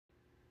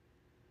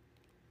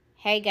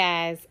Hey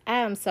guys,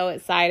 I am so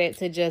excited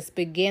to just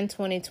begin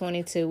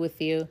 2022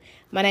 with you.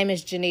 My name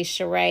is Janice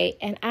Sheree,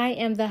 and I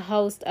am the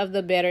host of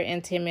the Better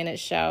in 10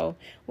 Minutes show,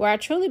 where I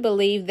truly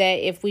believe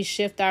that if we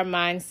shift our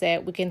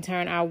mindset, we can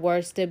turn our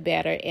worst to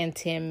better in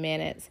 10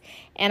 minutes.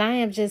 And I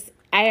am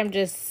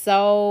just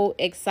so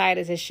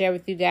excited to share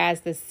with you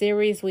guys the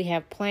series we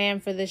have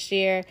planned for this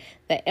year,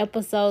 the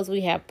episodes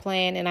we have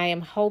planned, and I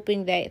am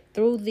hoping that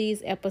through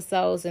these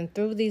episodes and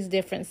through these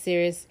different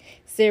series,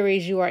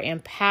 you are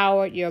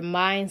empowered, your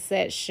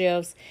mindset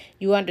shifts,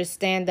 you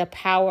understand the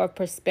power of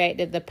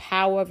perspective, the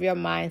power of your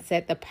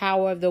mindset, the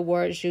power of the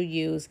words you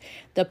use,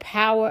 the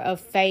power of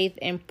faith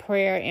and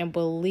prayer and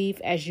belief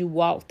as you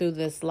walk through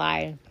this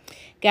life.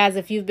 Guys,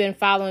 if you've been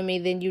following me,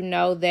 then you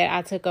know that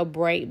I took a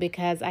break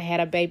because I had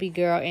a baby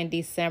girl in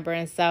December.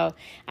 And so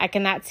I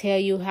cannot tell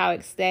you how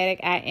ecstatic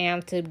I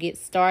am to get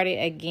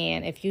started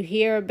again. If you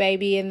hear a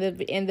baby in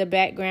the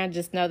background,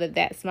 just know that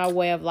that's my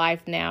way of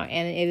life now.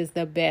 And it is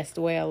the best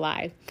way of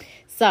life.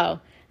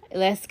 So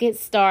let's get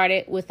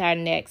started with our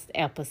next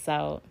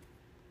episode.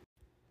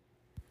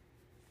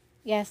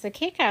 Yes, to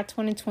kick our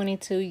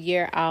 2022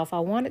 year off, I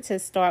wanted to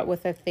start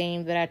with a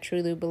theme that I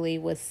truly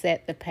believe will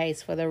set the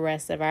pace for the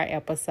rest of our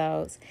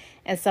episodes.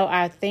 And so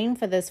our theme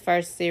for this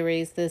first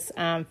series, this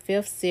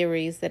fifth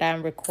series that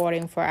I'm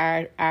recording for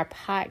our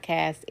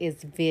podcast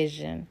is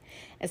vision.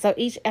 And so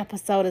each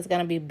episode is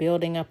going to be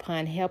building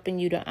upon helping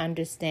you to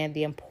understand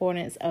the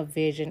importance of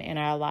vision in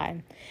our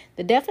life.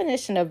 The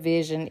definition of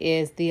vision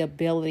is the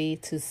ability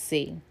to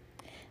see.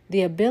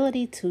 The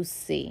ability to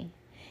see.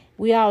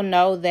 We all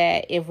know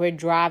that if we're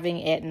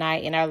driving at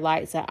night and our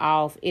lights are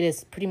off, it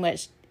is pretty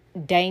much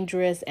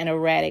dangerous and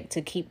erratic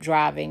to keep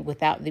driving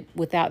without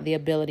the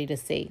ability to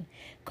see.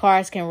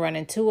 Cars can run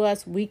into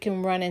us. We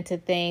can run into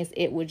things.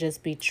 It would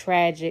just be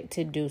tragic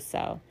to do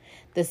so.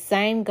 The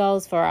same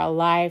goes for our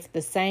life.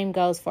 The same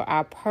goes for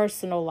our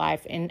personal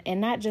life. And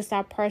not just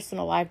our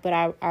personal life,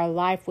 but our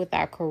life with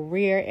our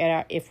career.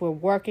 And if we're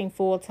working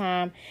full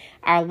time,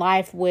 our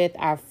life with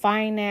our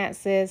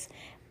finances,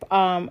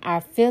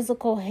 our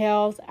physical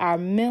health, our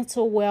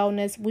mental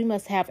wellness. We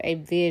must have a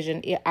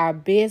vision. Our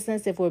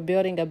business, if we're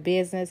building a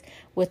business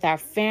with our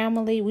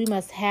family, we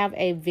must have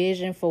a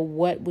vision for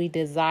what we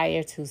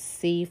desire to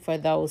see for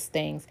those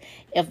things.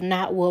 If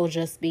not, we'll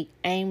just be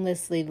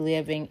aimlessly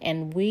living.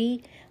 And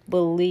we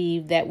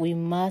believe that we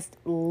must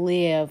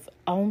live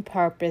on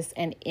purpose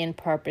and in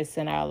purpose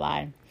in our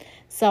life.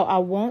 So I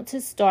want to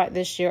start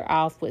this year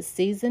off with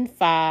season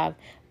 5,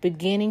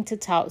 beginning to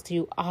talk to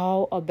you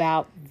all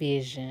about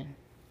vision.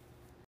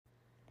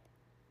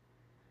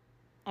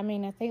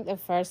 I think the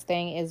first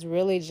thing is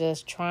really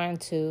just trying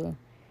to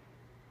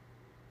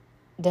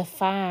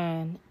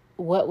define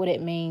what would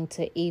it mean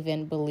to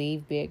even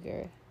believe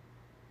bigger.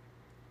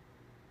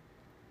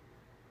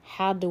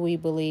 How do we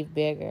believe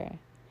bigger?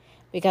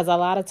 Because a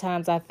lot of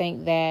times I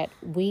think that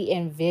we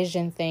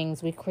envision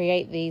things, we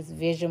create these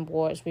vision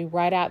boards, we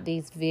write out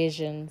these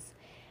visions,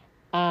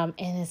 and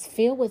it's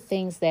filled with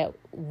things that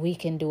we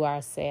can do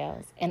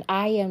ourselves. And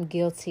I am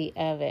guilty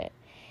of it.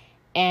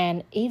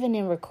 And even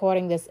in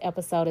recording this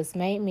episode, it's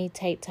made me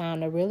take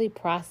time to really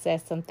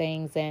process some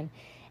things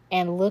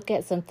and look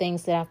at some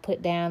things that I've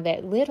put down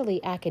that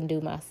literally I can do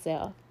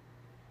myself.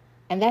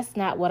 And that's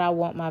not what I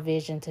want my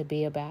vision to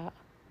be about.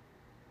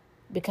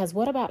 Because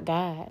what about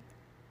God?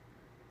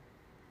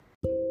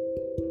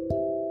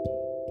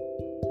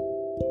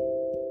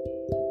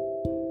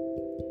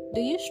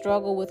 Do you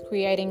struggle with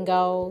creating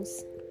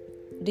goals?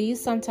 Do you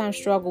sometimes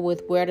struggle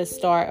with where to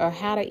start or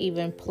how to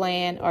even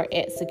plan or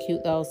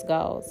execute those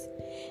goals?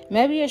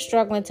 Maybe you're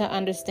struggling to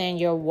understand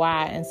your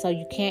why, and so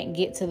you can't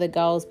get to the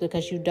goals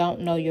because you don't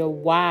know your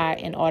why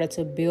in order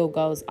to build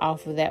goals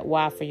off of that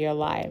why for your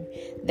life,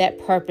 that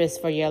purpose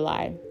for your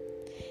life.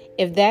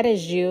 If that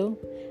is you,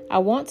 I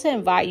want to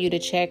invite you to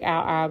check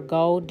out our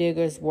Goal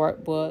Diggers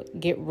workbook,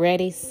 Get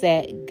Ready,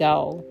 Set,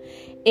 Go.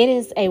 It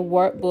is a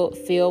workbook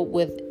filled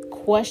with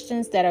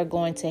questions that are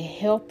going to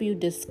help you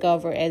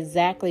discover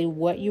exactly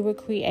what you were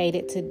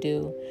created to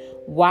do,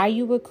 why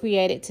you were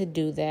created to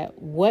do that,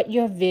 what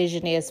your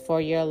vision is for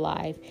your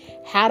life,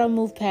 how to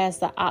move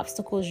past the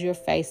obstacles you're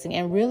facing,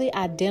 and really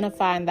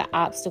identifying the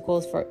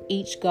obstacles for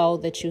each goal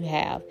that you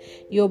have.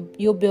 You'll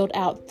build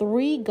out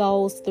 3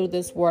 goals through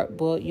this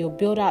workbook. You'll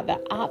build out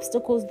the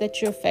obstacles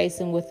that you're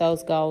facing with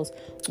those goals,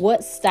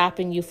 what's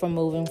stopping you from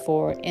moving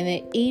forward, and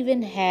it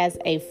even has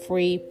a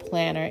free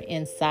planner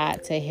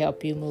inside to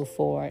help you move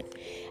forward.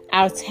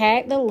 I'll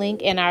tag the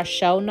link in our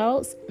show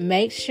notes.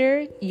 Make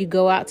sure you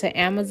go out to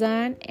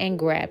Amazon and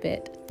grab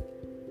it.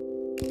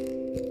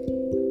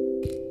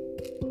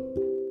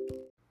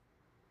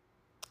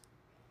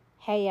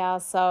 Hey y'all,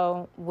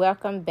 so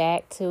welcome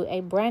back to a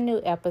brand new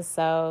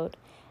episode,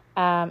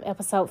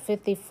 episode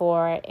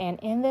 54. And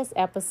in this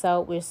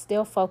episode, we're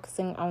still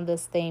focusing on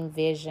this theme,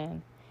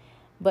 vision.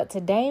 But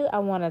today I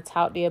want to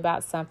talk to you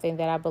about something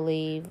that I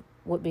believe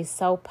would be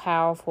so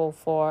powerful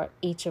for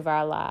each of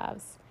our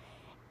lives.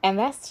 And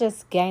that's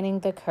just gaining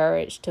the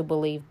courage to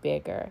believe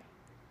bigger.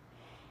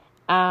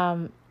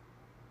 I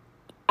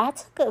I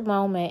took a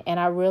moment and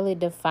I really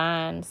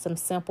defined some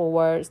simple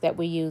words that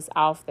we use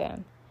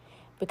often,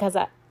 because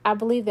I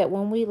believe that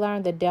when we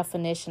learn the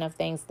definition of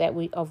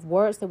of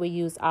words that we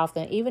use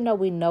often, even though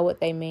we know what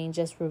they mean,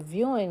 just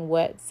reviewing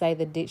what, say,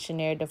 the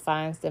dictionary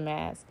defines them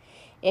as,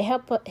 it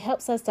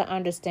helps us to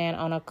understand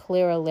on a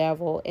clearer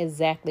level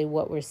exactly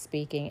what we're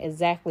speaking,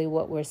 exactly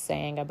what we're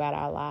saying about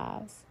our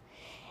lives.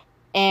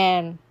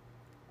 And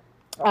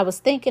I was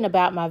thinking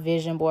about my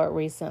vision board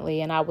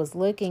recently, and I was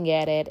looking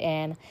at it,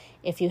 and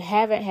if you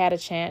haven't had a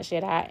chance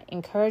yet, I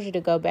encourage you to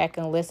go back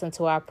and listen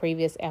to our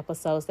previous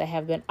episodes that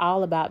have been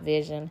all about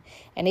vision,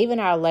 and even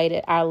our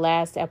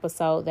last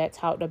episode that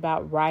talked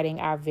about writing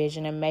our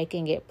vision and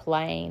making it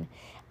plain.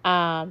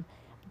 But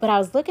I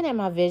was looking at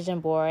my vision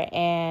board,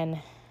 and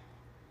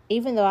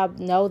even though I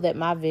know that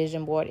my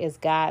vision board is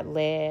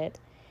God-led,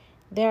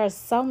 there are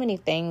so many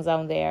things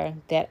on there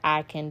that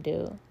I can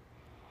do.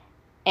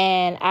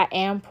 And I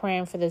am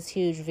praying for this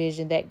huge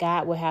vision that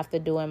God will have to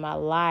do in my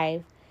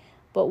life.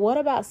 But what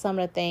about some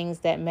of the things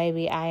that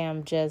maybe I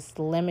am just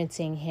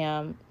limiting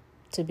him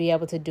to be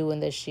able to do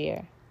in this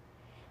year?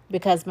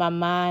 Because my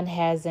mind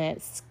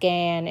hasn't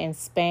scanned and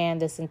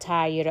spanned this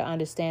entire year to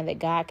understand that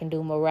God can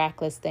do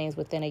miraculous things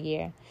within a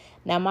year.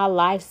 Now, my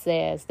life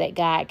says that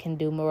God can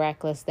do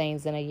miraculous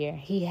things in a year.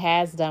 He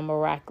has done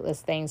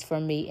miraculous things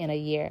for me in a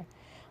year.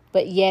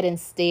 But yet and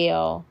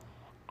still,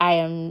 I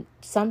am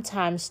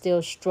sometimes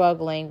still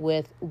struggling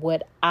with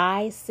what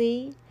I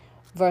see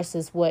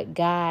versus what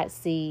God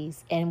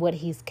sees and what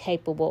he's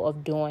capable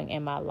of doing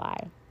in my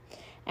life.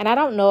 And I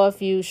don't know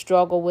if you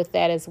struggle with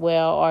that as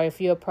well, or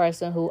if you're a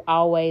person who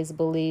always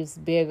believes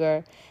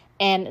bigger.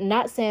 And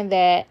not saying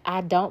that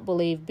I don't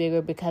believe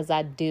bigger, because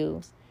I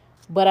do,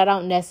 but I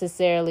don't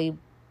necessarily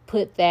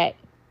put that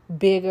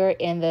bigger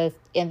in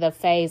the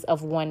phase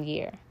of 1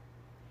 year.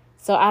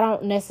 So I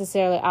don't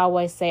necessarily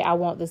always say I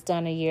want this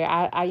done a year.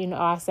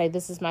 I say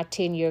this is my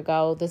 10-year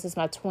goal. This is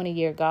my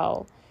 20-year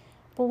goal.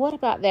 But what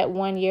about that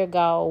 1 year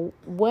goal?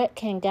 What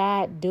can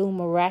God do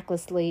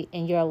miraculously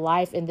in your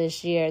life in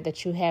this year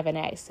that you haven't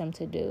asked him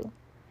to do?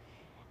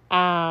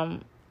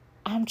 I'm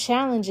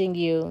challenging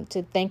you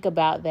to think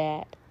about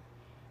that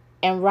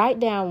and write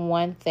down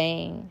one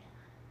thing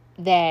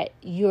that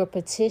you're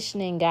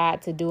petitioning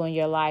God to do in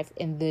your life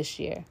in this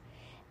year.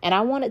 And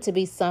I want it to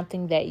be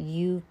something that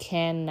you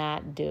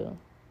cannot do,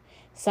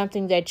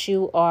 something that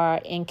you are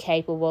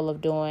incapable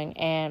of doing.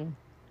 And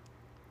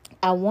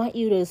I want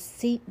you to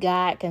seek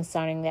God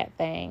concerning that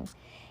thing.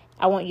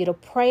 I want you to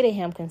pray to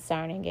him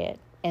concerning it.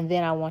 And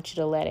then I want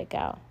you to let it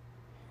go.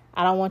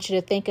 I don't want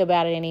you to think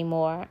about it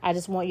anymore. I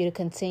just want you to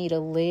continue to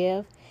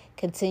live,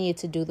 continue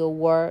to do the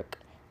work,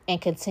 and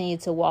continue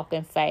to walk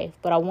in faith.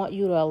 But I want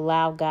you to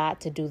allow God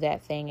to do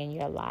that thing in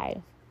your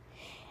life.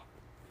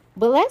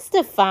 But let's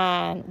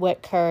define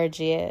what courage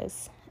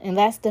is, and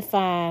let's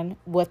define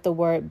what the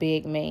word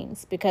big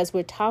means, because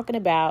we're talking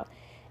about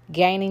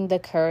gaining the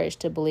courage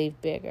to believe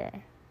bigger.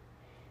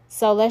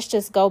 So let's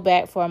just go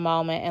back for a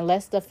moment and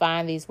let's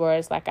define these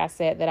words, like I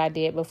said that I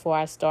did before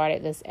I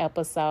started this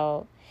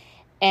episode.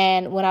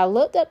 And when I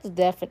looked up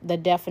the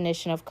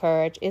definition of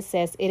courage, it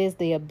says it is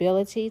the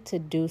ability to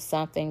do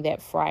something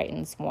that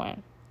frightens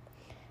one.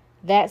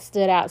 That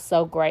stood out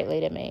so greatly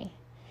to me.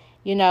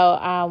 You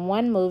know,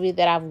 one movie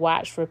that I've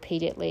watched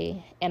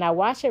repeatedly, and I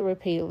watch it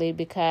repeatedly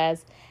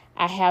because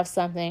I have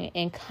something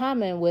in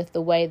common with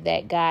the way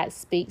that God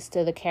speaks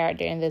to the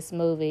character in this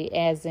movie,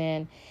 as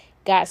in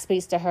God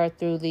speaks to her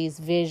through these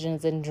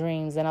visions and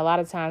dreams. And a lot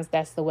of times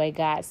that's the way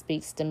God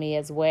speaks to me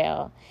as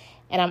well.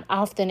 And I'm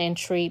often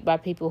intrigued by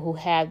people who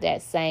have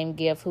that same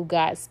gift, who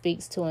God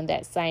speaks to in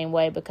that same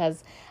way,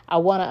 because I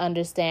want to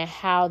understand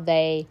how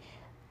they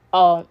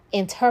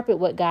interpret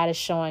what God is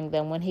showing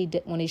them when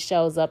he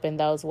shows up in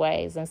those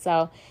ways. And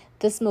so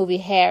this movie,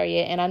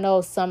 Harriet, and I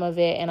know some of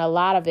it and a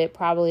lot of it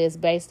probably is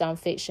based on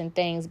fiction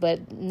things,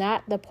 but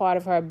not the part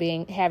of her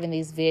having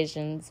these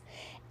visions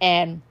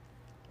and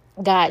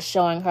God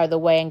showing her the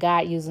way, and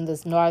God using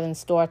this northern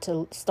star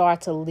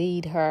to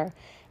lead her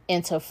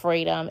into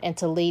freedom and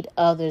to lead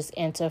others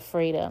into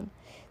freedom.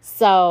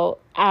 So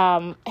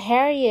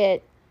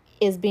Harriet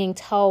is being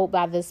told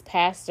by this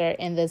pastor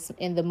in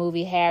the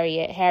movie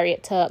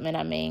Harriet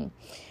Tubman.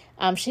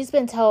 She's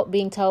being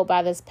told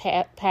by this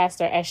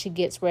pastor as she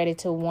gets ready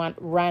to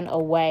run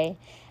away,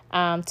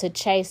 to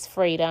chase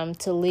freedom,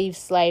 to leave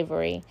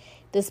slavery.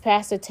 This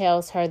pastor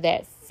tells her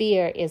that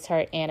fear is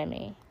her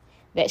enemy,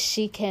 that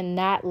she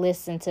cannot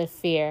listen to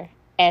fear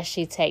as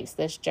she takes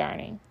this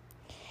journey.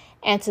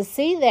 And to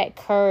see that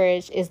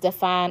courage is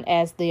defined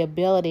as the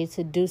ability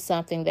to do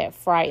something that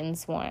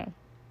frightens one,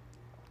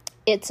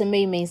 it to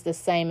me means the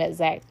same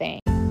exact thing.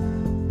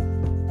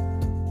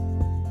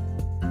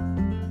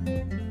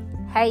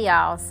 Hey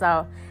y'all,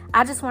 so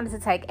I just wanted to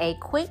take a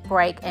quick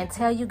break and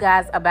tell you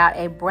guys about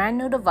a brand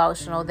new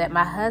devotional that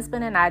my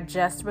husband and I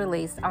just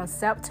released on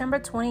September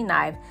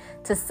 29th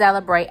to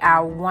celebrate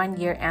our 1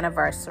 year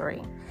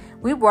anniversary.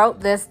 We wrote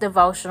this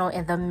devotional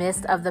in the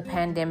midst of the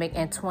pandemic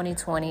in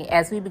 2020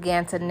 as we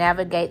began to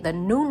navigate the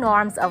new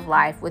norms of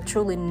life with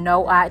truly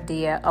no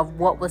idea of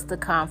what was to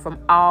come from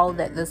all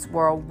that this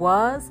world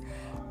was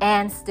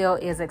and still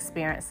is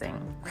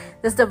experiencing.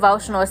 This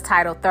devotional is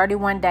titled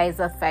 31 Days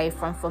of Faith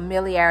from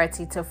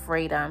Familiarity to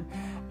Freedom,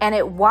 and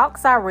it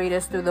walks our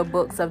readers through the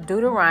books of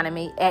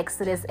Deuteronomy,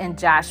 Exodus, and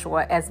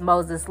Joshua as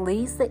Moses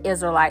leads the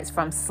Israelites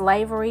from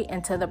slavery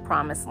into the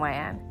promised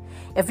land.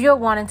 If you're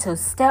wanting to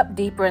step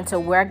deeper into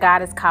where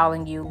God is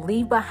calling you,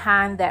 leave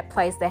behind that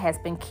place that has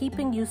been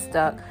keeping you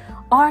stuck,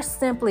 or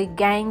simply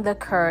gain the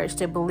courage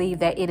to believe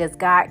that it is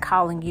God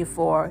calling you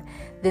forward,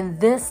 then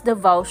this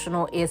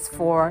devotional is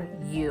for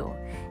you.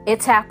 It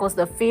tackles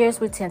the fears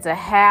we tend to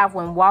have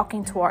when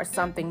walking towards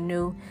something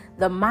new,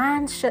 the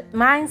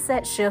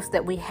mindset shifts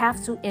that we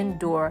have to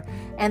endure,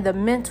 and the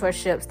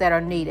mentorships that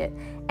are needed,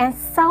 and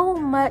so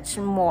much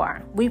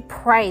more. We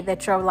pray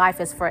that your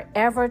life is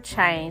forever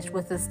changed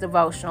with this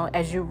devotional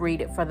as you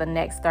read it for the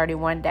next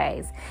 31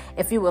 days.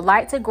 If you would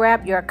like to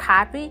grab your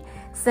copy,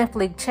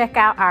 simply check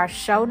out our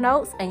show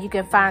notes and you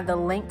can find the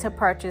link to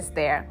purchase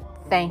there.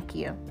 Thank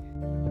you.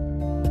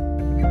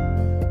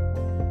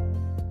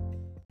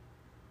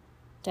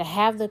 To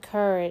have the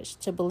courage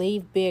to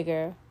believe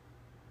bigger,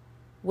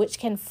 which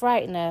can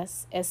frighten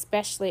us,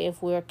 especially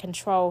if we're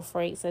control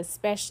freaks,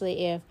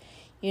 especially if,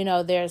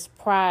 there's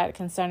pride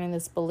concerning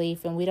this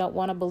belief and we don't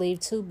want to believe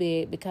too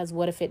big because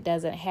what if it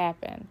doesn't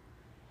happen?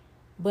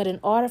 But in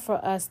order for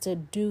us to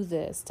do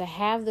this, to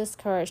have this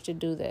courage to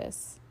do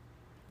this,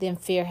 then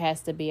fear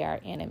has to be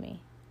our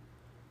enemy.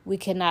 We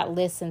cannot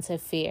listen to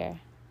fear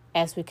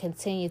as we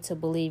continue to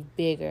believe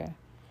bigger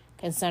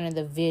concerning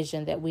the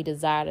vision that we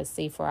desire to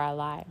see for our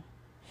life.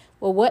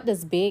 Well, what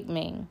does big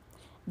mean?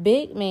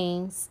 Big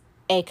means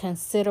of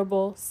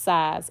considerable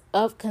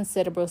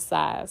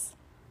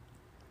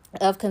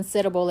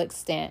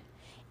extent,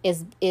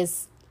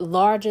 is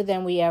larger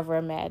than we ever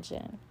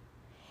imagined.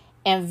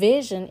 And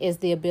vision is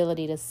the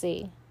ability to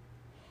see.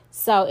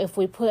 So if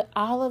we put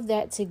all of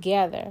that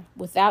together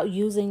without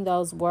using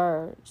those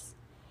words,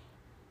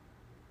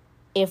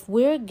 if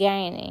we're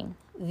gaining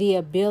the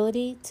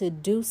ability to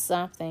do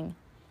something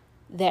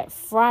that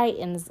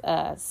frightens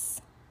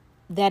us,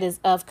 that is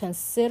of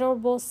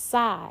considerable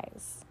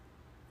size,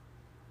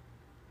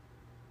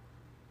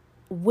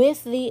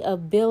 with the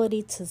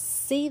ability to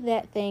see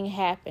that thing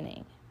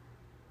happening,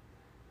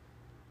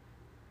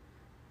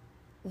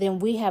 then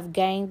we have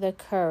gained the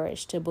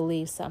courage to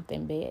believe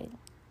something big.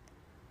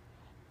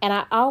 And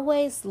I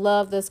always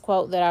love this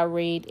quote that I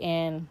read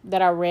in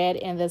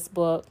this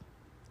book,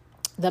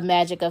 The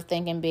Magic of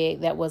Thinking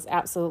Big, that was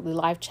absolutely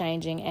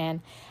life-changing.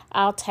 And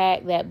I'll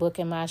tag that book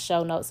in my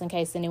show notes in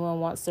case anyone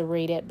wants to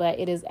read it. But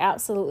it is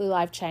absolutely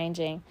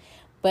life-changing.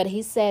 But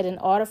he said in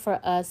order for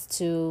us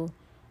to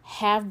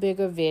have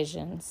bigger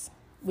visions,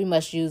 we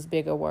must use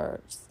bigger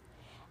words.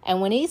 And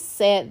when he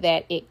said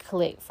that, it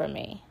clicked for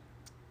me.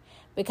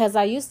 Because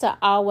I used to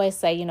always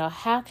say,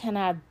 how can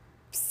I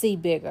see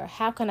bigger?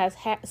 How can I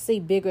see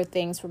bigger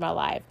things for my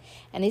life?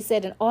 And he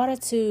said, in order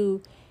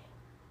to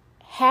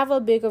have a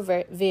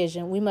bigger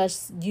vision, we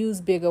must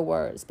use bigger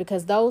words,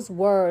 because those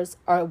words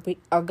are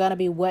going to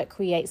be what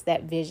creates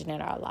that vision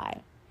in our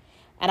life.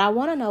 And I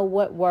want to know,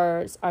 what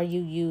words are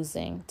you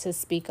using to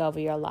speak over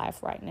your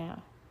life right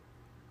now?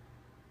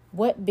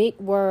 What big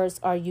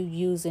words are you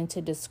using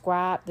to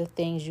describe the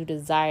things you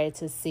desire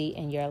to see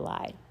in your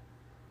life?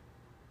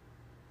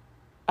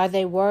 Are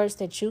they words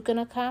that you can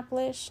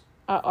accomplish?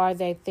 Or are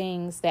they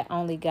things that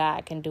only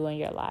God can do in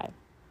your life?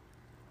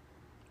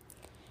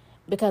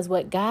 Because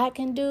what God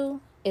can do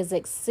is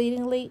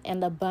exceedingly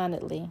and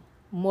abundantly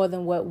more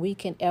than what we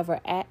can ever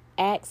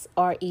ask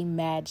or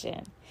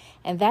imagine.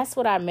 And that's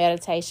what our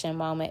meditation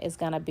moment is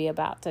going to be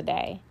about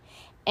today.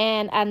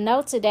 And I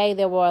know today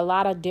there were a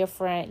lot of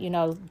different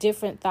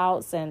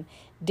thoughts and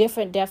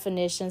different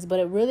definitions, but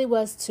it really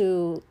was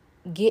to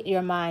get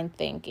your mind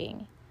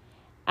thinking.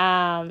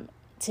 For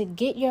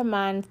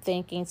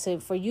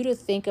you to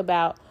think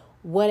about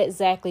what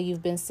exactly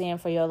you've been seeing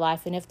for your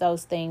life, and if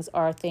those things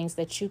are things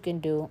that you can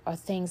do or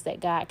things that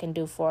God can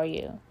do for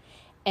you.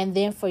 And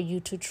then for you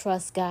to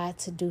trust God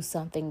to do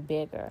something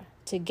bigger,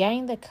 to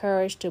gain the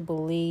courage to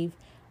believe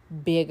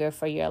bigger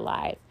for your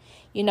life.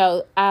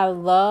 I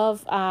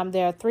love,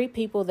 there are 3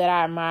 people that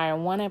I admire,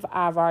 and one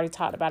I've already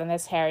talked about, and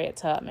that's Harriet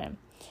Tubman.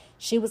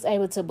 She was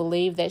able to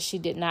believe that she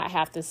did not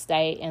have to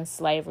stay in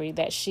slavery,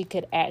 that she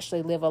could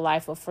actually live a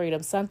life of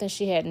freedom, something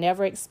she had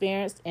never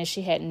experienced and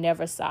she had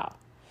never saw.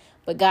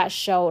 But God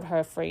showed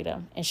her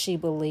freedom, and she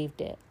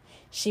believed it.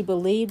 She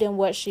believed in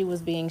what she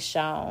was being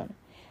shown.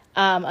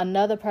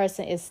 Another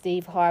person is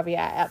Steve Harvey.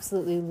 I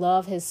absolutely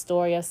love his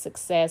story of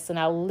success, and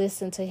I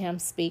listen to him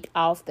speak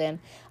often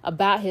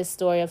about his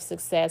story of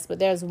success. But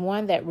there's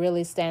one that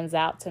really stands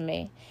out to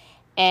me.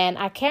 And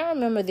I can't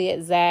remember the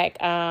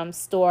exact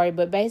story,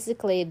 but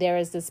basically there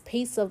is this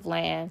piece of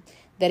land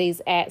that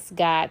he's asked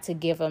God to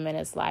give him in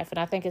his life. And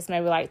I think it's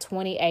maybe like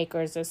 20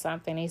 acres or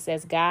something. He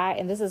says, God,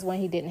 and this is when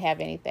he didn't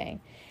have anything.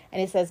 And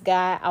he says,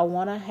 God, I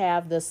want to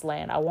have this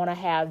land. I want to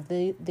have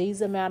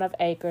these amount of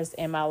acres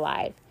in my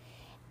life.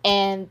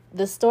 And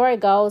the story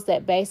goes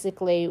that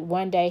basically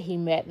one day he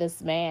met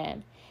this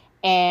man.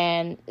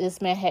 And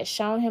this man had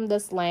shown him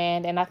this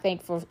land. And I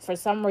think for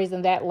some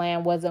reason that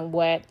land wasn't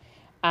what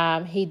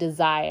he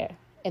desired.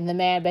 And the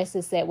man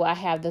basically said, well, I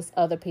have this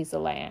other piece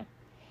of land.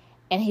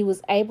 And he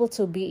was able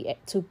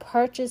to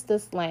purchase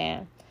this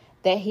land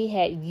that he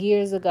had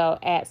years ago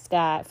asked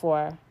God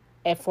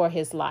for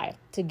his life,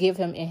 to give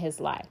him in his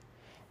life.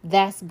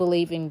 That's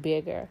believing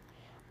bigger.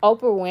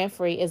 Oprah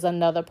Winfrey is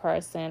another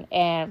person,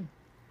 and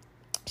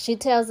she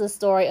tells the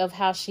story of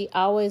how she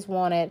always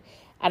wanted,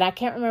 and I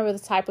can't remember the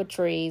type of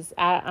trees.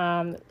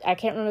 I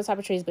can't remember the type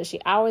of trees, but she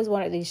always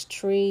wanted these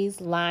trees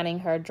lining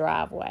her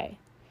driveway.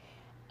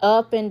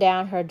 Up and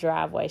down her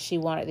driveway, she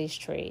wanted these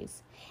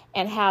trees.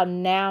 And how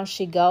now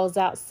she goes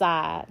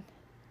outside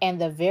and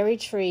the very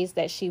trees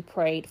that she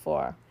prayed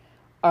for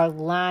are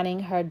lining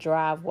her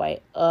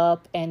driveway,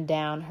 up and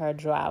down her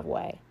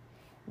driveway.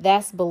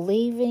 That's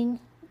believing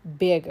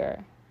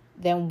bigger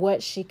than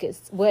what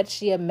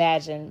she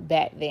imagined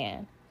back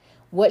then,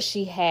 what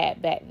she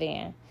had back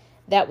then.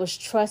 That was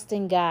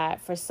trusting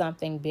God for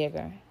something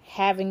bigger,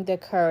 having the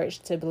courage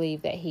to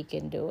believe that he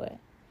can do it.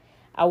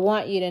 I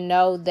want you to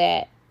know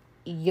that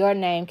your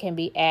name can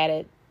be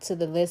added to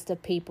the list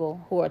of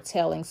people who are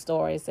telling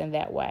stories in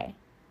that way,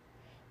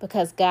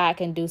 because God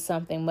can do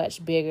something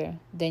much bigger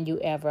than you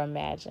ever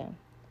imagined.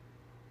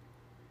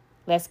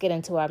 Let's get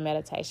into our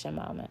meditation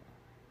moment.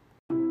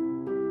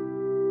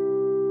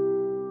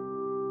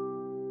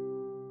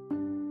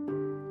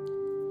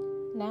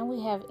 Now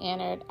we have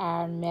entered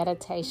our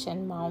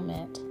meditation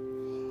moment.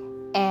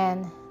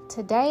 And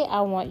today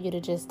I want you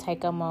to just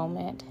take a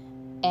moment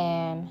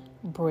and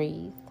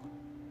breathe.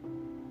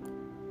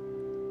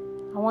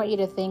 I want you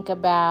to think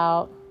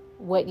about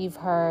what you've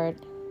heard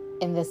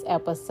in this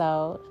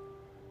episode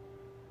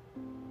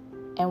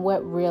and what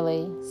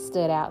really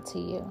stood out to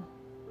you.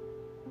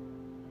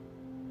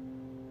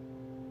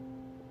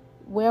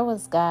 Where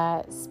was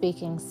God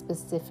speaking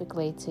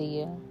specifically to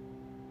you?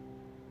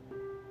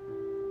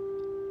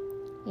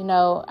 You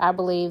know, I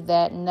believe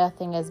that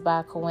nothing is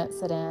by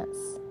coincidence.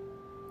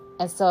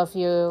 And so if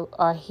you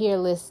are here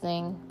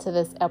listening to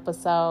this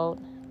episode,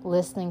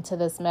 listening to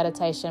this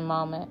meditation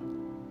moment,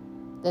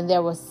 then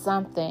there was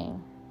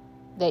something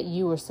that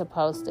you were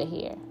supposed to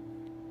hear.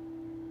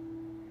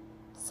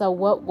 So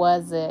what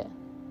was it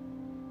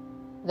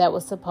that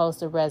was supposed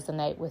to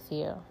resonate with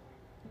you?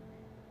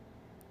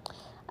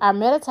 Our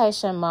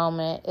meditation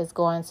moment is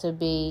going to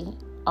be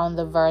on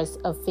the verse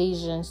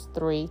Ephesians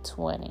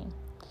 3:20.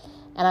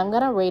 And I'm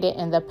going to read it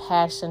in the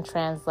Passion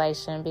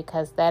Translation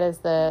because that is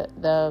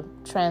the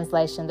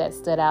translation that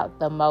stood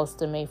out the most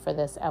to me for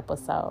this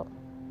episode.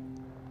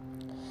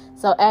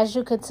 So as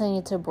you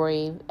continue to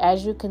breathe,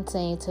 as you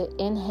continue to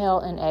inhale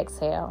and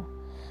exhale,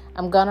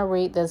 I'm going to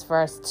read this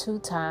verse 2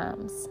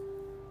 times.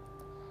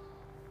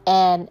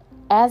 And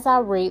as I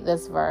read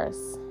this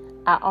verse,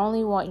 I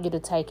only want you to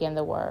take in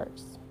the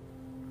words.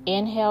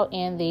 Inhale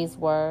in these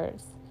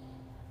words.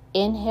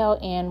 Inhale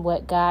in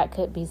what God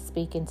could be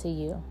speaking to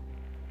you.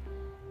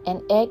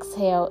 And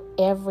exhale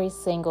every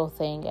single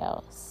thing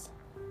else.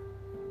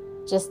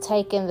 Just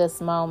take in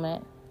this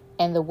moment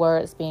and the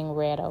words being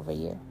read over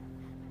you.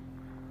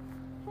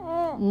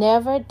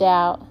 Never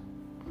doubt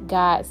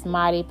God's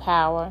mighty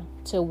power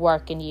to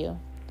work in you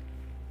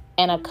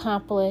and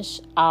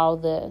accomplish all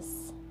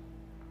this.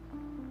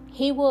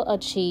 He will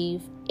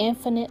achieve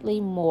infinitely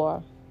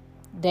more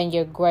than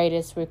your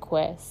greatest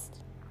request,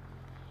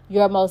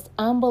 your most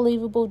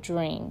unbelievable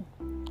dream,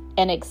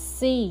 and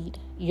exceed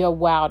your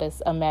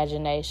wildest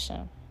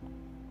imagination.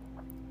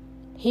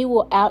 He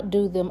will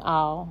outdo them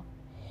all,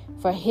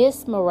 for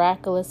his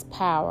miraculous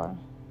power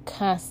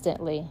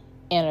constantly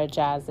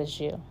energizes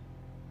you.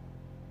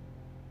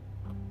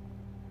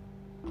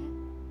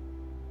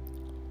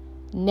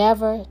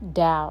 Never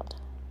doubt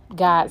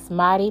God's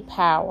mighty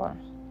power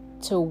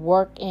to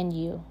work in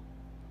you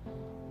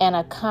and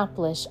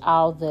accomplish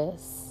all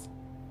this.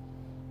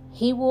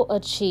 He will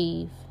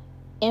achieve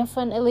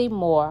infinitely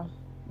more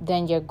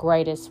than your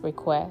greatest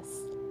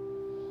request,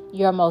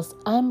 your most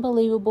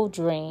unbelievable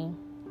dream,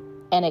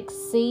 and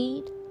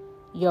exceed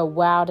your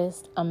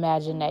wildest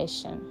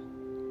imagination.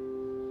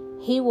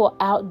 He will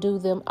outdo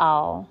them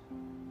all,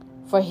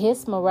 for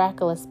his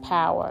miraculous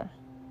power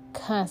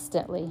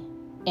constantly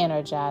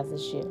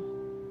energizes you.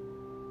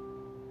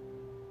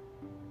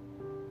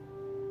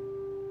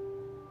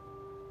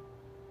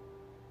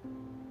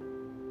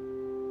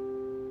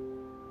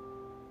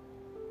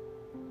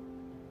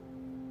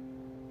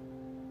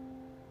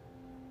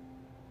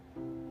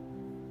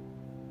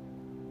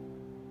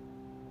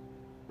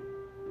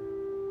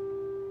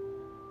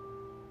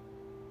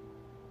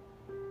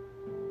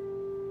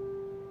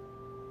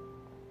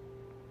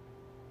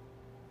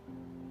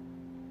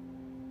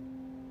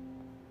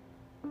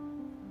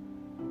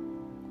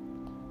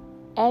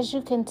 As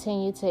you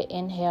continue to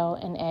inhale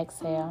and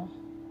exhale,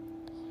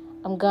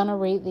 I'm going to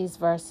read these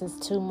verses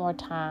 2 more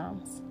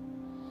times.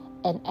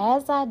 And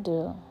as I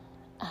do,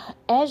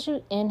 As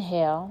you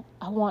inhale,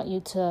 I want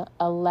you to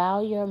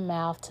allow your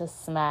mouth to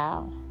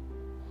smile.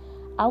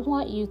 I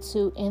want you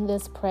to, in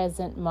this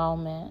present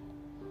moment,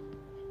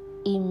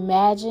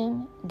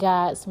 imagine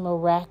God's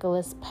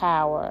miraculous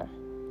power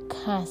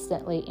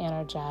constantly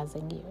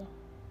energizing you.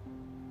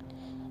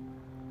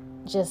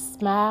 Just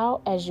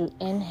smile as you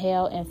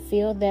inhale and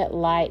feel that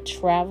light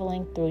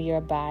traveling through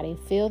your body.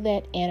 Feel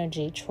that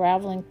energy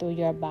traveling through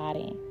your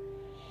body.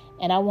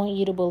 And I want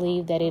you to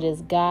believe that it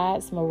is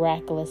God's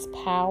miraculous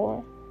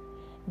power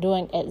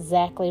doing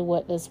exactly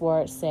what this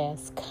word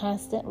says,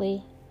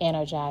 constantly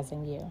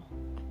energizing you.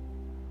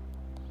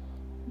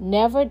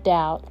 Never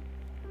doubt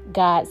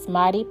God's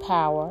mighty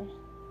power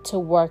to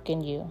work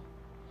in you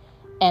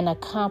and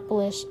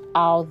accomplish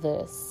all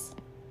this.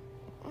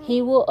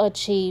 He will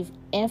achieve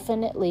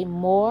infinitely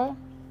more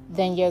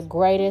than your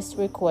greatest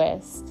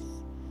request,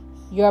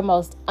 your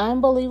most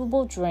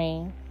unbelievable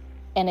dream,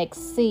 and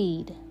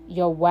exceed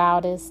your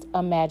wildest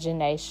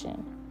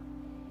imagination.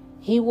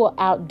 He will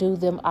outdo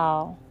them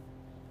all,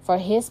 for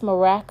His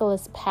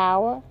miraculous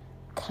power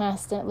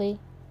constantly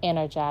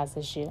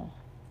energizes you.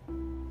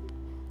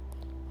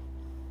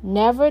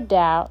 Never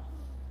doubt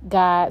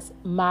God's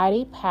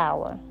mighty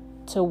power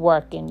to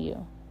work in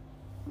you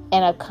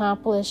and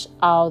accomplish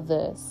all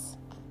this.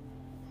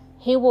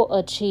 He will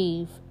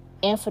achieve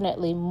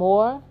infinitely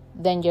more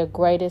than your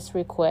greatest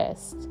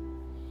request,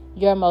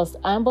 your most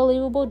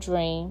unbelievable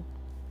dream,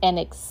 and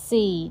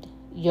exceed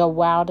your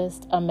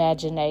wildest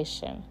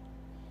imagination.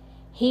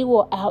 He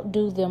will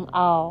outdo them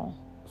all,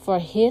 for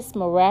His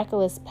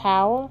miraculous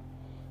power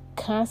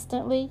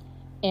constantly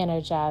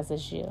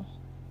energizes you.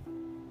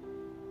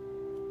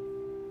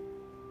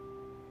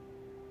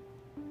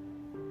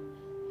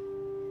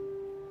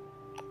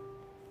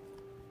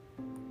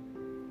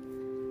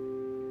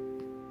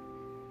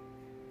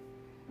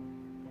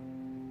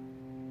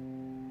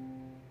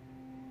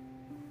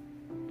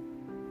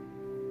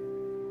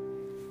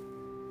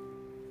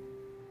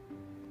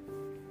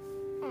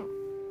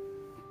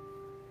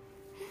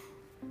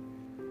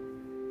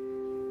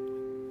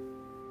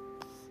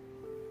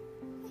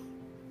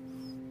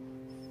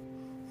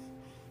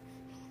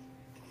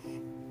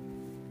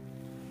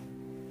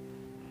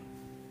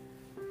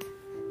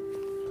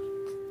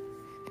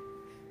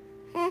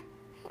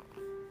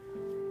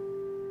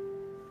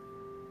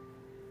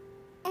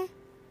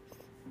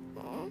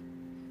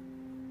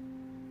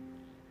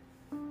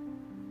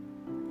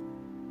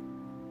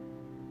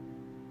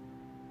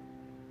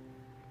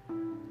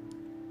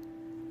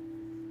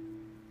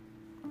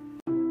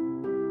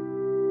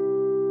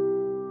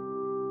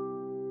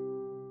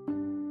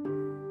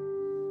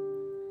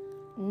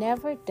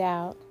 Never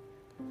doubt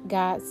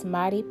God's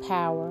mighty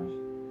power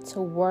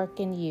to work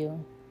in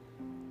you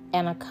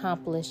and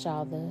accomplish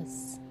all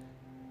this.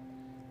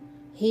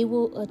 He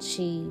will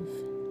achieve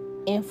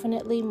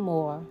infinitely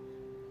more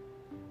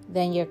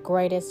than your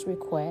greatest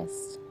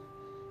request,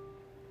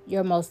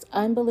 your most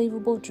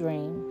unbelievable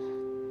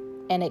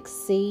dream, and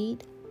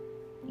exceed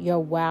your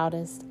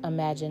wildest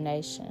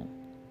imagination.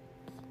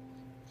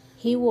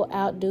 He will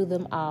outdo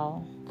them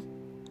all,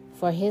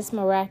 for His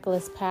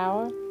miraculous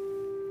power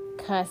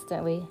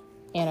constantly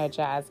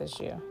energizes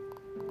you.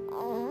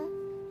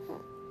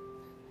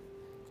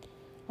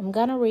 I'm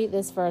going to read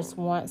this verse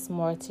once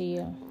more to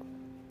you.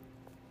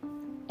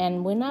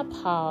 And when I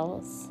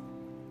pause,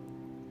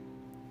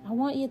 I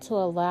want you to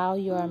allow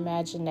your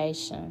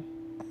imagination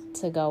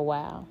to go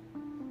wild.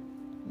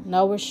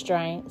 No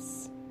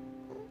restraints,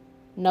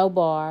 no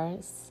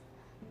bars,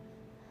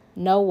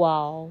 no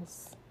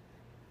walls,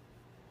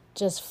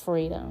 just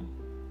freedom.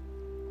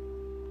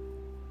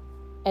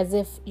 As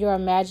if your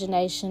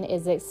imagination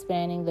is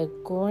expanding the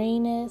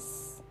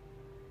greenest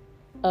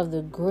of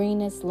the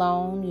greenest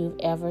lawn you've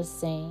ever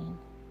seen,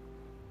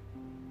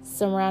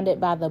 surrounded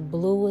by the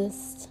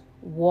bluest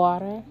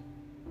water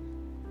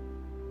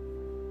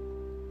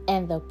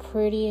and the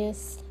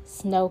prettiest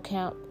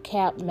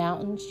snow-capped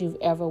mountains you've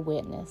ever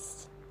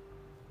witnessed.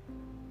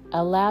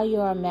 Allow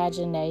your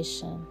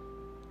imagination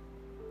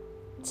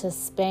to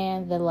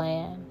span the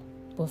land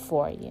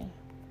before you.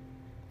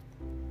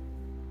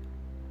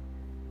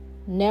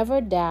 Never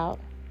doubt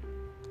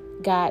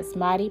God's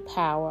mighty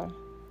power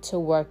to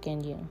work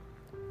in you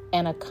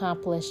and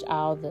accomplish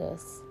all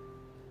this.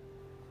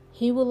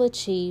 He will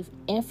achieve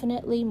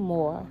infinitely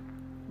more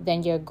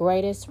than your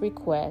greatest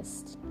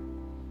request,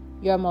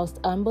 your most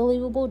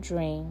unbelievable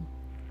dream,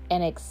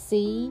 and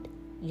exceed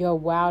your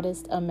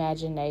wildest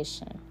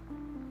imagination.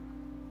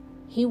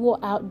 He will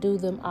outdo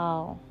them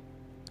all,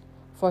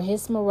 for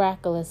His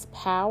miraculous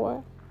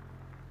power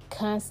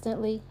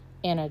constantly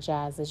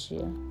energizes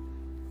you.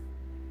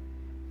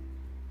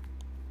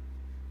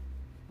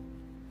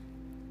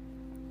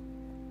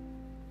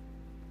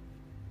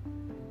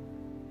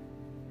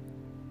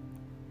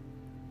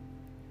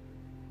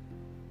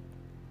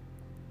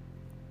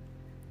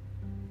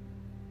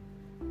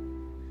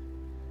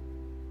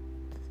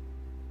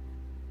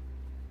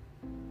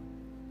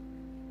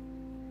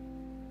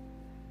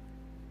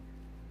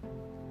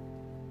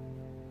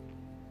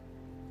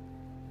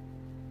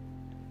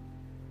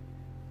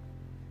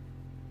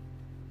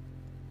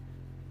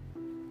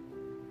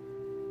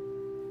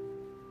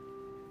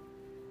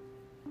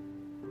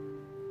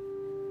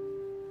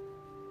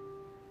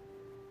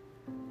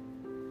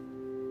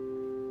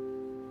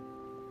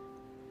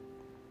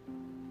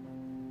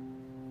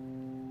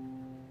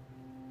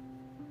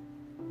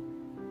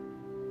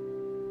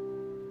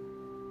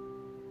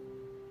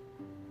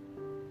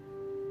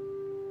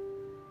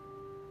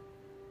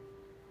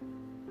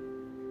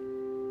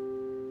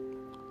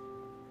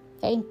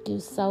 Thank you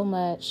so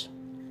much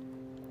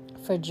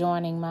for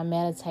joining my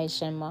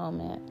meditation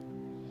moment.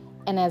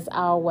 And as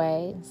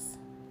always,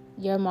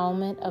 your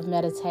moment of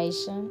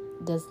meditation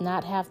does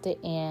not have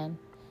to end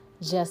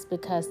just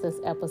because this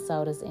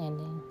episode is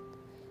ending.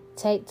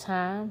 Take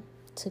time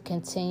to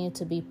continue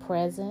to be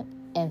present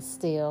and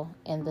still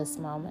in this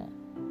moment.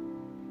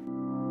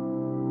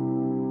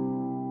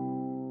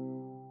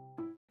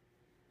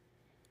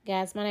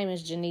 Guys, my name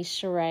is Janice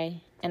Sheree,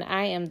 and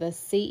I am the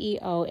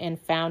CEO and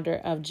founder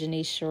of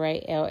Janice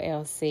Sheree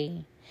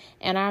LLC.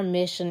 And our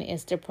mission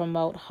is to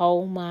promote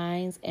whole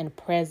minds and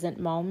present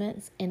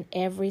moments in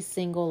every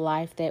single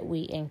life that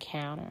we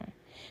encounter.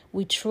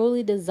 We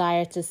truly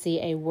desire to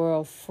see a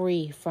world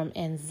free from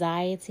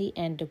anxiety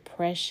and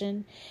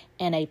depression,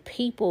 and a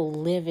people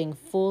living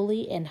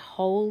fully and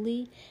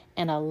wholly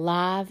and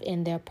alive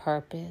in their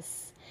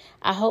purpose.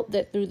 I hope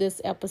that through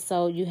this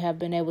episode you have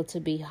been able to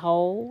be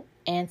whole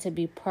and to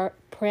be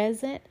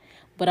present,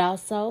 but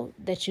also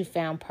that you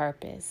found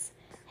purpose.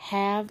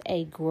 Have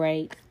a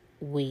great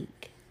week.